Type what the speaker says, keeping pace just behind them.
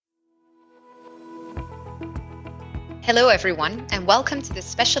Hello, everyone, and welcome to this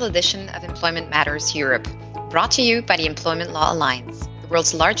special edition of Employment Matters Europe, brought to you by the Employment Law Alliance, the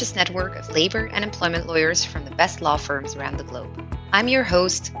world's largest network of labor and employment lawyers from the best law firms around the globe. I'm your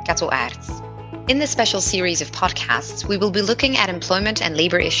host, Kato Aerts. In this special series of podcasts, we will be looking at employment and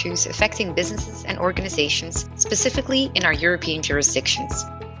labor issues affecting businesses and organizations, specifically in our European jurisdictions.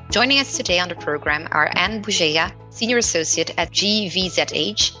 Joining us today on the program are Anne Bugea, Senior Associate at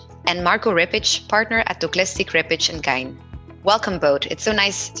GVZH, and Marco Repic, Partner at Doglestic Repic and Gein. Welcome both. It's so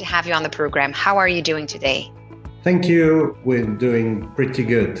nice to have you on the program. How are you doing today? Thank you. We're doing pretty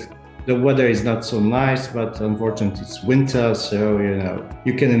good. The weather is not so nice, but unfortunately it's winter, so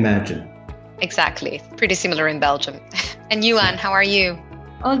you can imagine. Exactly. Pretty similar in Belgium. And you, Anne, how are you?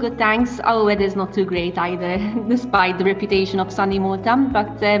 All good, thanks. Our weather is not too great either, despite the reputation of sunny Malta,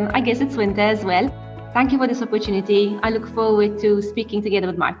 but I guess it's winter as well. Thank you for this opportunity. I look forward to speaking together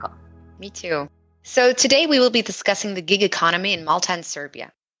with Marco. Me too. So today we will be discussing the gig economy in Malta and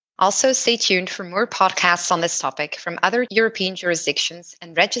Serbia. Also, stay tuned for more podcasts on this topic from other European jurisdictions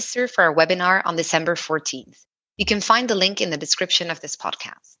and register for our webinar on December 14th. You can find the link in the description of this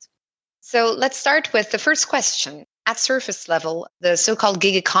podcast. So let's start with the first question. At surface level, the so-called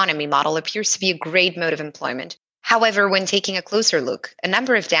gig economy model appears to be a great mode of employment. However, when taking a closer look, a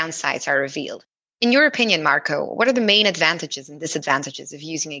number of downsides are revealed. In your opinion, Marco, what are the main advantages and disadvantages of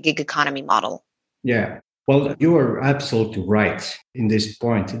using a gig economy model? Yeah, well, you are absolutely right in this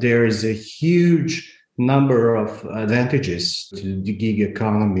point. There is a huge number of advantages to the gig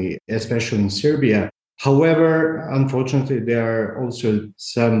economy, especially in Serbia. However, unfortunately, there are also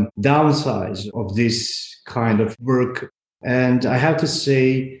some downsides of this kind of work. And I have to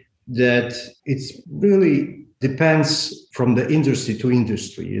say that it really depends from the industry to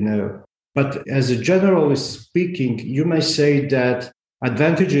industry, But as a generalist speaking, you may say that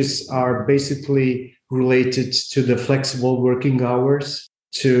advantages are basically related to the flexible working hours,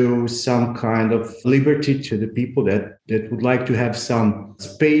 to some kind of liberty to the people that would like to have some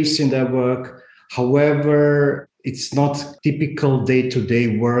space in their work. However, it's not typical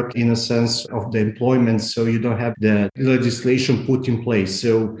day-to-day work in a sense of the employment, so you don't have the legislation put in place.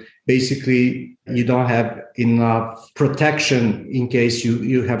 So basically, you don't have enough protection in case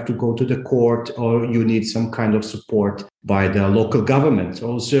you have to go to the court or you need some kind of support by the local government.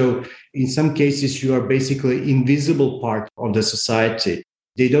 Also, in some cases, you are basically invisible part of the society.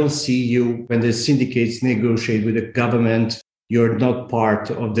 They don't see you when the syndicates negotiate with the government. You're not part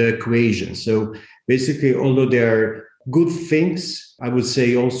of the equation. So basically, although there are good things, I would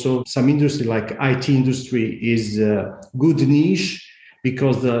say also some industry like IT industry is a good niche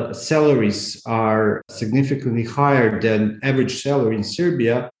because the salaries are significantly higher than average salary in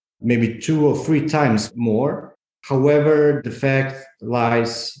Serbia, maybe 2 or 3 times more. However, the fact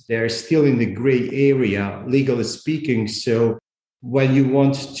lies they're still in the gray area, legally speaking. So when you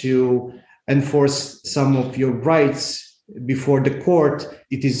want to enforce some of your rights before the court,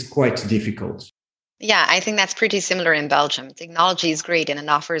 it is quite difficult. Yeah, I think that's pretty similar in Belgium. Technology is great and it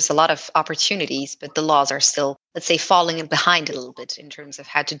offers a lot of opportunities, but the laws are still, let's say, falling behind a little bit in terms of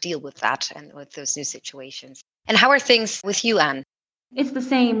how to deal with that and with those new situations. And how are things with you, Anne? It's the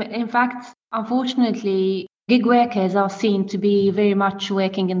same. In fact, unfortunately, gig workers are seen to be very much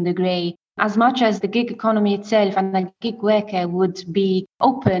working in the grey. As much as the gig economy itself and the gig worker would be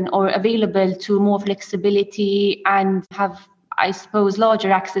open or available to more flexibility and have, I suppose, larger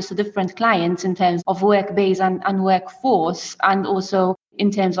access to different clients in terms of work base and workforce, and also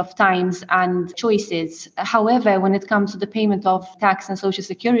in terms of times and choices. However, when it comes to the payment of tax and social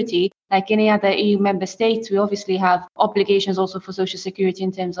security, like any other EU member states, we obviously have obligations also for social security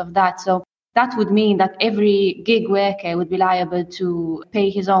in terms of that. So that would mean that every gig worker would be liable to pay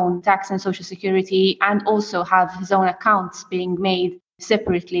his own tax and social security and also have his own accounts being made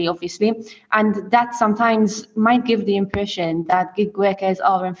separately, obviously. And that sometimes might give the impression that gig workers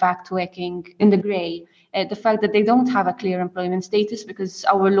are in fact working in the grey. The fact that they don't have a clear employment status because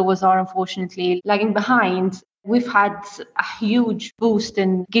our laws are unfortunately lagging behind. We've had a huge boost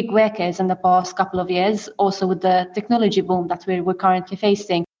in gig workers in the past couple of years, also with the technology boom that we're currently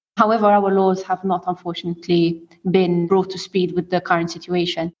facing. However, our laws have not, unfortunately, been brought to speed with the current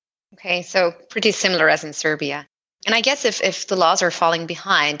situation. Okay, so pretty similar as in Serbia. And I guess if the laws are falling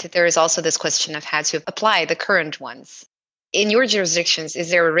behind, there is also this question of how to apply the current ones. In your jurisdictions, is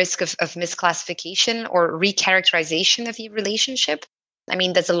there a risk of misclassification or recharacterization of the relationship? I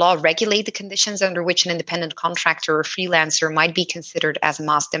mean, does the law regulate the conditions under which an independent contractor or freelancer might be considered as a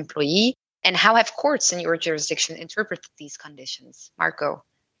masked employee? And how have courts in your jurisdiction interpreted these conditions? Marco?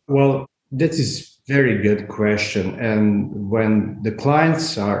 Well, that is very good question. And when the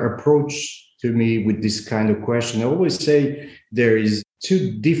clients are approached to me with this kind of question, I always say there is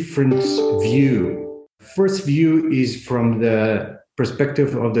two different view. First view is from the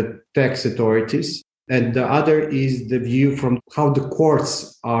perspective of the tax authorities, and the other is the view from how the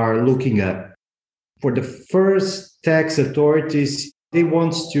courts are looking at. For the first tax authorities, they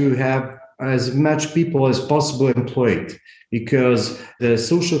want to have as much people as possible employed because the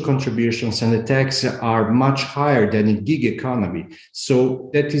social contributions and the tax are much higher than in gig economy. So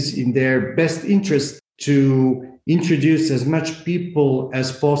that is in their best interest to introduce as much people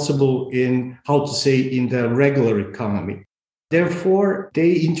as possible in, in the regular economy. Therefore,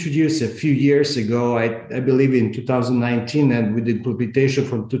 they introduced a few years ago, I believe in 2019, and with implementation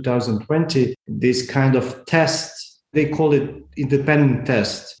from 2020, this kind of test. They call it independent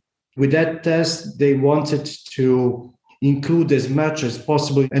test. With that test, they wanted to include as much as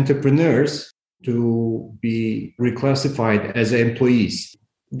possible entrepreneurs to be reclassified as employees.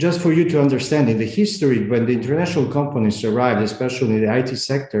 Just for you to understand, in the history, when the international companies arrived, especially in the IT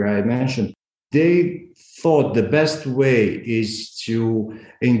sector I mentioned, they thought the best way is to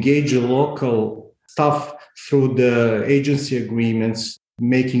engage a local staff through the agency agreements,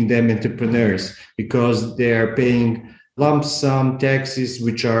 making them entrepreneurs because they are paying lump sum taxes,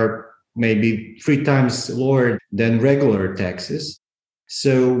 which are maybe 3 times lower than regular taxes.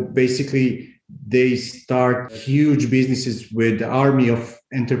 So basically, they start huge businesses with the army of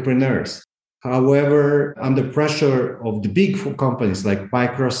entrepreneurs. However, under pressure of the big companies like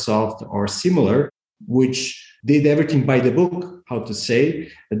Microsoft or similar, which did everything by the book,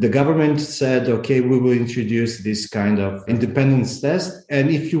 the government said, okay, we will introduce this kind of independence test. And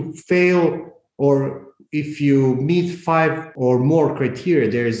if you fail or if you meet 5 or more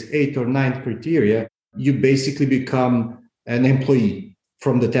criteria, there's 8 or 9 criteria, you basically become an employee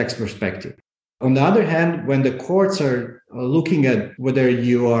from the tax perspective. On the other hand, when the courts are looking at whether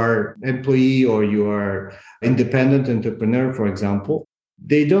you are employee or you are independent entrepreneur, for example,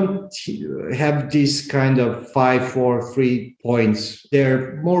 they don't have this kind of 5, 4, 3 points.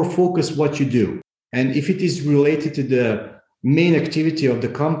 They're more focused what you do. And if it is related to the main activity of the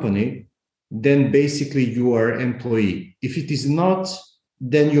company, then basically you are employee. If it is not,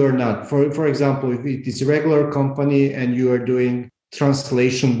 then you're not. For example, if it is a regular company and you are doing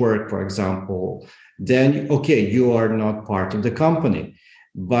translation work, for example, then, okay, you are not part of the company.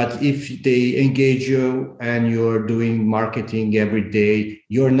 But if they engage you and you're doing marketing every day,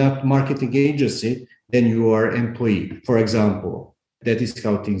 you're not marketing agency, then you are employee, for example. That is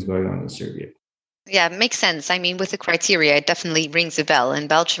how things going on in Serbia. Yeah, it makes sense. I mean, with the criteria, it definitely rings a bell. In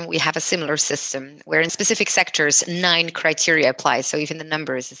Belgium, we have a similar system where in specific sectors, 9 criteria apply. So even the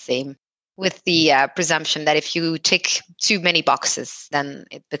number is the same, with the presumption that if you tick too many boxes, then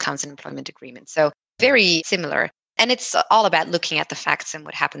it becomes an employment agreement. So very similar. And it's all about looking at the facts and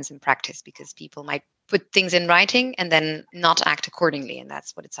what happens in practice, because people might put things in writing and then not act accordingly. And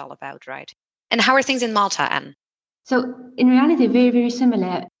that's what it's all about, right? And how are things in Malta, Anne? So in reality, very, very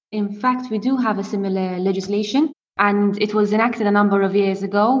similar. In fact, we do have a similar legislation, and it was enacted a number of years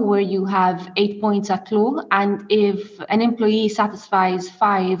ago where you have 8 points at law. And if an employee satisfies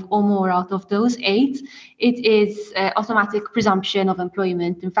 5 or more out of those 8, it is automatic presumption of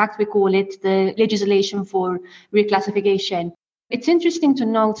employment. In fact, we call it the legislation for reclassification. It's interesting to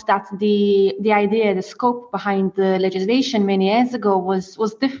note that the idea, the scope behind the legislation many years ago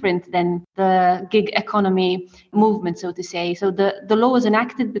was different than the gig economy movement, so to say. So the law was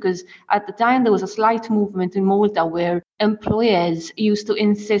enacted because at the time there was a slight movement in Malta where employers used to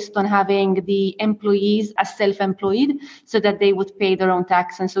insist on having the employees as self-employed so that they would pay their own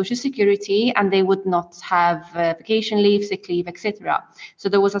tax and social security and they would not have vacation leave, sick leave, etc. So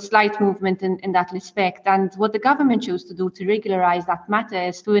there was a slight movement in that respect. And what the government chose to do to regularize that matter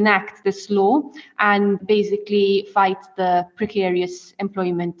is to enact this law and basically fight the precarious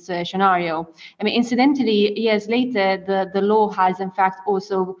employment scenario. I mean, incidentally, years later, the law has in fact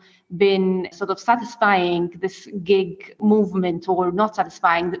also been sort of satisfying this gig movement, or not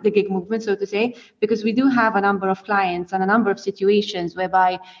satisfying the gig movement, so to say, because we do have a number of clients and a number of situations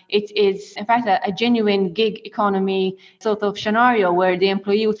whereby it is, in fact, a genuine gig economy sort of scenario where the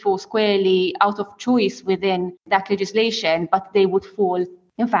employee would fall squarely out of choice within that legislation, but they would fall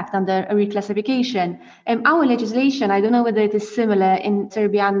in fact, under a reclassification. Our legislation, I don't know whether it is similar in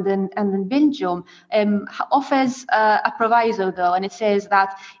Serbia and in Belgium, offers a proviso, though, and it says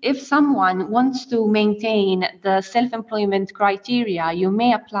that if someone wants to maintain the self-employment criteria, you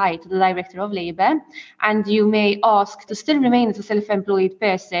may apply to the Director of Labour, and you may ask to still remain as a self-employed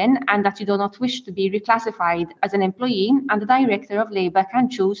person and that you do not wish to be reclassified as an employee, and the Director of Labour can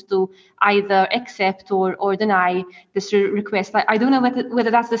choose to either accept or deny this request. I don't know whether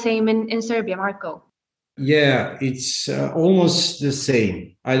So that's the same in Serbia, Marco. Yeah, it's almost the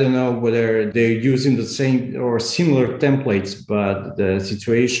same. I don't know whether they're using the same or similar templates, but the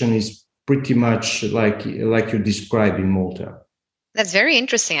situation is pretty much like you described in Malta. That's very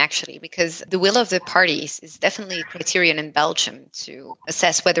interesting, actually, because the will of the parties is definitely a criterion in Belgium to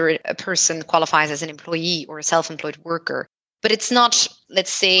assess whether a person qualifies as an employee or a self-employed worker. But it's not,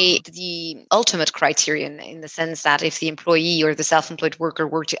 let's say, the ultimate criterion in the sense that if the employee or the self-employed worker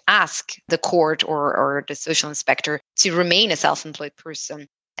were to ask the court or the social inspector to remain a self-employed person,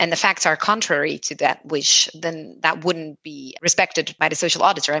 and the facts are contrary to that wish, then that wouldn't be respected by the social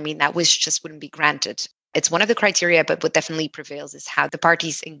auditor. I mean, that wish just wouldn't be granted. It's one of the criteria, but what definitely prevails is how the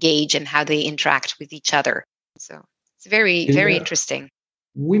parties engage and how they interact with each other. So it's very, very interesting.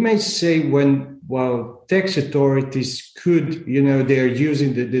 We may say tax authorities could, they're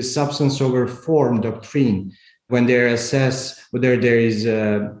using the substance over form doctrine when they assess whether there is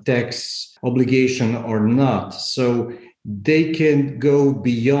a tax obligation or not. So they can go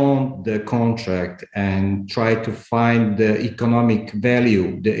beyond the contract and try to find the economic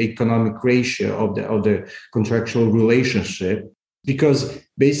value, the economic ratio of the contractual relationship, because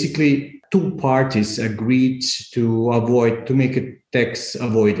basically two parties agreed to make a tax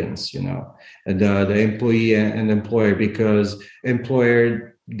avoidance, the employee and employer, because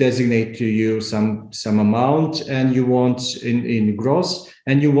employer designate to you some amount and you want in gross,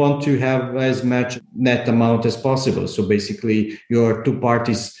 and you want to have as much net amount as possible. So basically you're two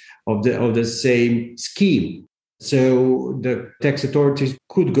parties of the same scheme. So the tax authorities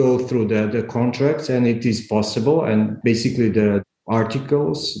could go through the contracts, and it is possible. And basically the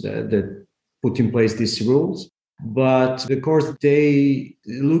articles that put in place these rules. But of course, they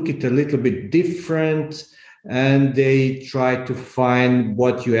look at a little bit different, and they try to find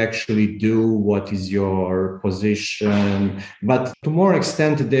what you actually do, what is your position. But to more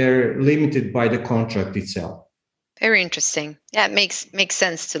extent, they're limited by the contract itself. Very interesting. Yeah, it makes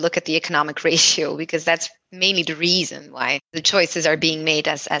sense to look at the economic ratio, because that's mainly the reason why the choices are being made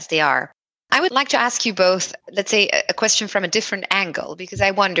as they are. I would like to ask you both, let's say, a question from a different angle, because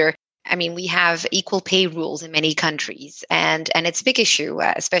I wonder, I mean, we have equal pay rules in many countries, and it's a big issue,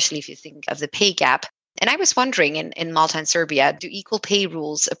 especially if you think of the pay gap. And I was wondering, in Malta and Serbia, do equal pay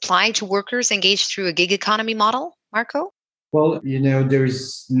rules apply to workers engaged through a gig economy model, Marco? Well, there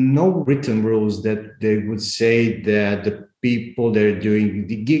is no written rules that they would say that the people that are doing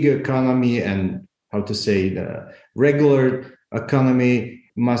the gig economy and the regular economy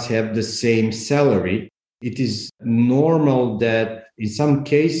must have the same salary. It is normal that in some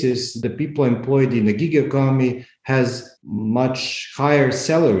cases, the people employed in the gig economy has much higher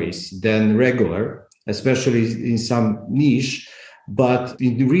salaries than regular, especially in some niche. But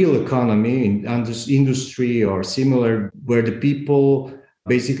in the real economy, in industry or similar, where the people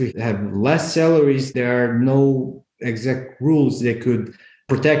basically have less salaries, there are no exact rules that could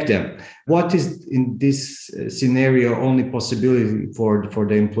protect them. What is in this scenario only possibility for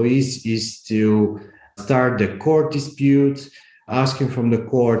the employees is to start the court dispute, asking from the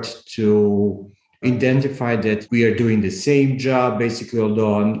court to identify that we are doing the same job, basically,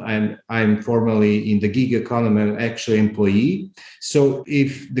 although I'm formally in the gig economy, I'm actually employee. So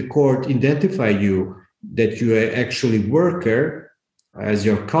if the court identify you that you are actually worker as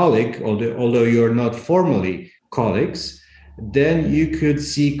your colleague, although you're not formally colleagues, then you could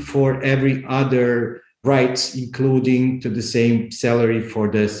seek for every other rights, including to the same salary for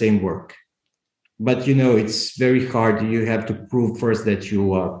the same work. But, it's very hard. You have to prove first that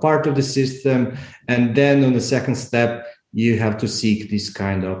you are part of the system. And then on the second step, you have to seek this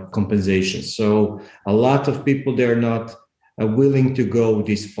kind of compensation. So a lot of people, they're not willing to go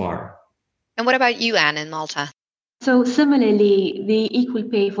this far. And what about you, Anne, in Malta? So similarly, the equal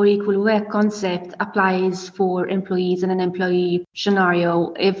pay for equal work concept applies for employees in an employee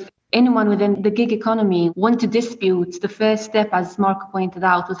scenario. If anyone within the gig economy want to dispute, the first step, as Marco pointed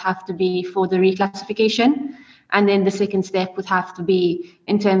out, would have to be for the reclassification. And then the second step would have to be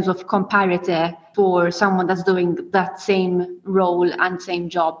in terms of comparator for someone that's doing that same role and same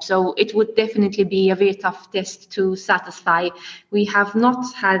job. So it would definitely be a very tough test to satisfy. We have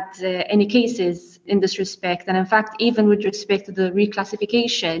not had any cases in this respect. And in fact, even with respect to the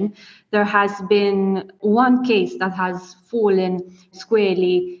reclassification, there has been one case that has fallen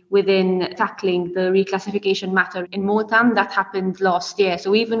squarely within tackling the reclassification matter in Malta. That happened last year.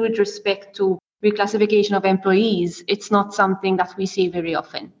 So even with respect to reclassification of employees, it's not something that we see very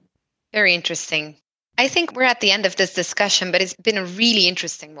often. Very interesting. I think we're at the end of this discussion, but it's been a really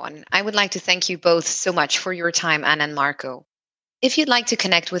interesting one. I would like to thank you both so much for your time, Anne and Marco. If you'd like to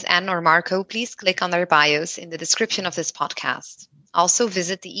connect with Anne or Marco, please click on their bios in the description of this podcast. Also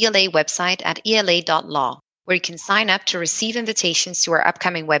visit the ELA website at ela.law, where you can sign up to receive invitations to our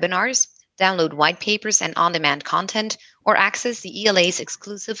upcoming webinars, download white papers and on-demand content, or access the ELA's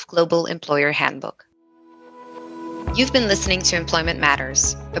exclusive Global Employer Handbook. You've been listening to Employment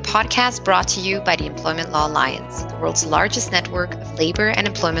Matters, a podcast brought to you by the Employment Law Alliance, the world's largest network of labor and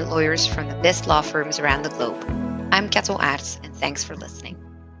employment lawyers from the best law firms around the globe. I'm Kato Aerts, and thanks for listening.